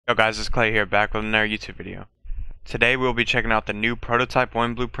Yo guys, it's Clay here, back with another YouTube video. Today we'll be checking out the new Prototype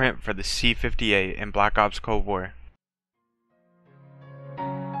 1 blueprint for the C58 in Black Ops Cold War.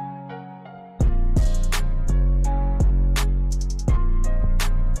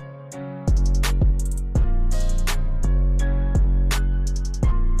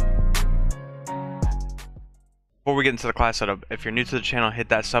 Before we get into the class setup, if you're new to the channel, hit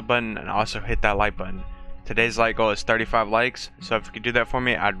that sub button and also hit that like button. Today's like goal is 35 likes, so if you could do that for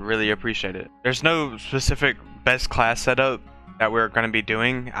me, I'd really appreciate it. There's no specific best class setup that we're going to be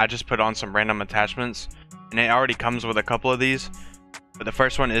doing. I just put on some random attachments, and it already comes with a couple of these. But the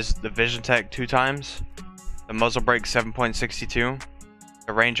first one is the Vision Tech 2x, the muzzle brake 7.62,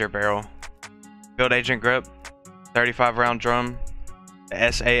 the Ranger barrel, Field Agent grip, 35 round drum, the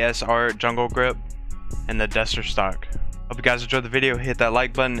SASR jungle grip, and the Duster stock. Hope you guys enjoyed the video. Hit that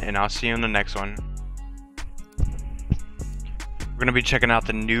like button, and I'll see you in the next one. We're going to be checking out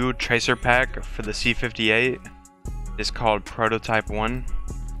the new tracer pack for the C58. It's called Prototype 1.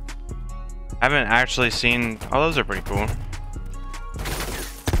 I haven't actually seen... Oh, those are pretty cool.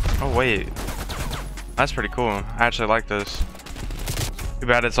 Oh, wait. That's pretty cool. I actually like this. Too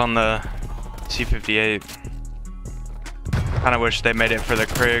bad it's on the C58. Kind of wish they made it for the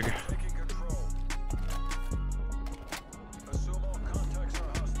krig.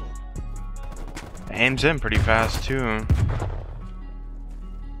 It aims in pretty fast, too.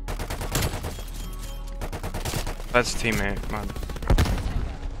 That's a teammate, come on.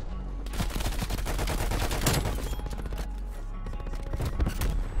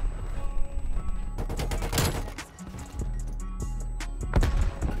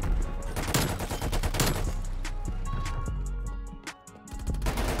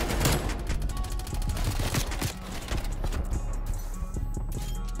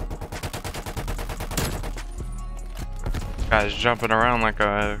 Guy's jumping around like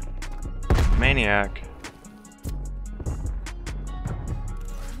a maniac.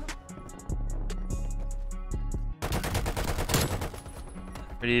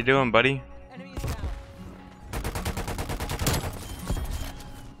 What are you doing, buddy?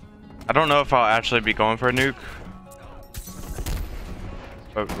 I don't know if I'll actually be going for a nuke,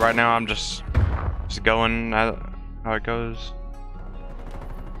 but right now I'm just going how it goes.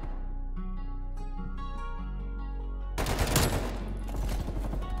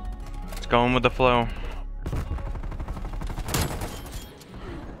 Just going with the flow.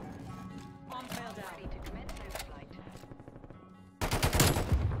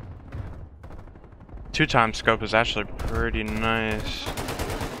 Two-time scope is actually pretty nice.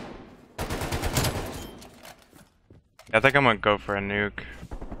 I think I'm gonna go for a nuke.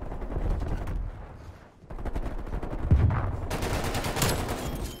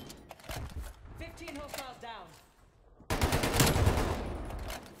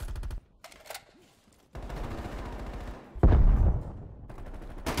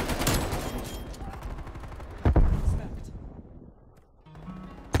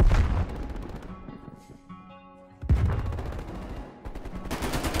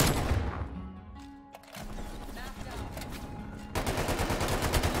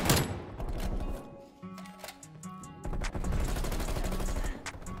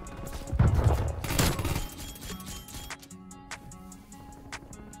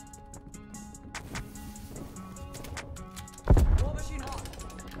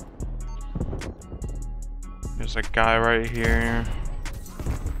 There's a guy right here.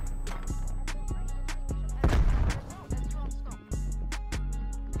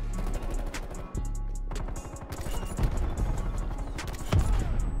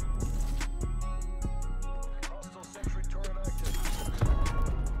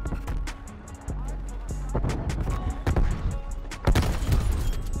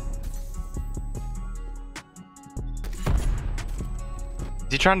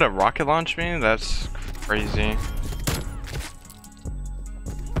 Is he trying to rocket launch me? That's crazy.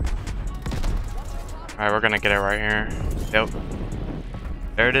 Alright, we're gonna get it right here. Yep.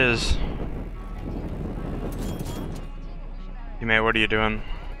 There it is. Teammate, what are you doing?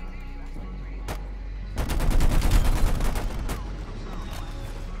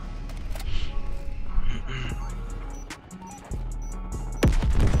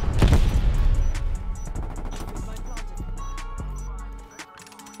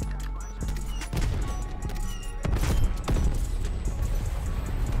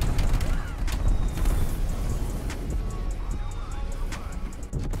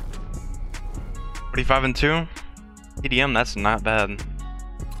 $45 and 2? EDM, that's not bad.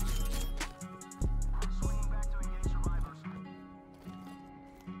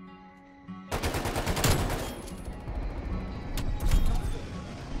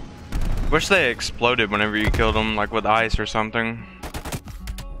 Wish they exploded whenever you killed them, like with ice or something.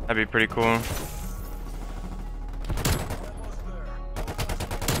 That'd be pretty cool.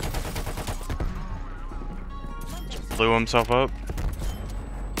 Blew himself up.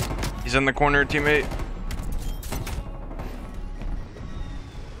 He's in the corner, teammate.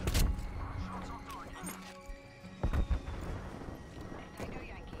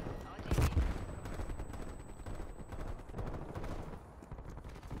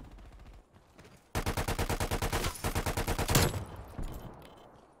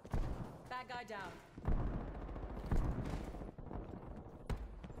 Bad guy down.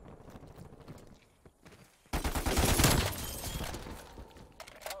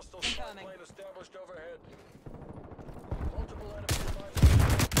 Incoming. Established overhead. Multiple enemy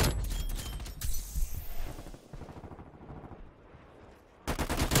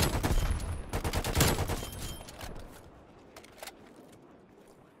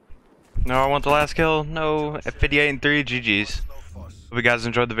No, I want the last kill. No, ffar and 3 GG's. Hope you guys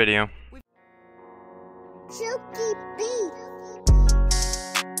enjoyed the video. Silky bee.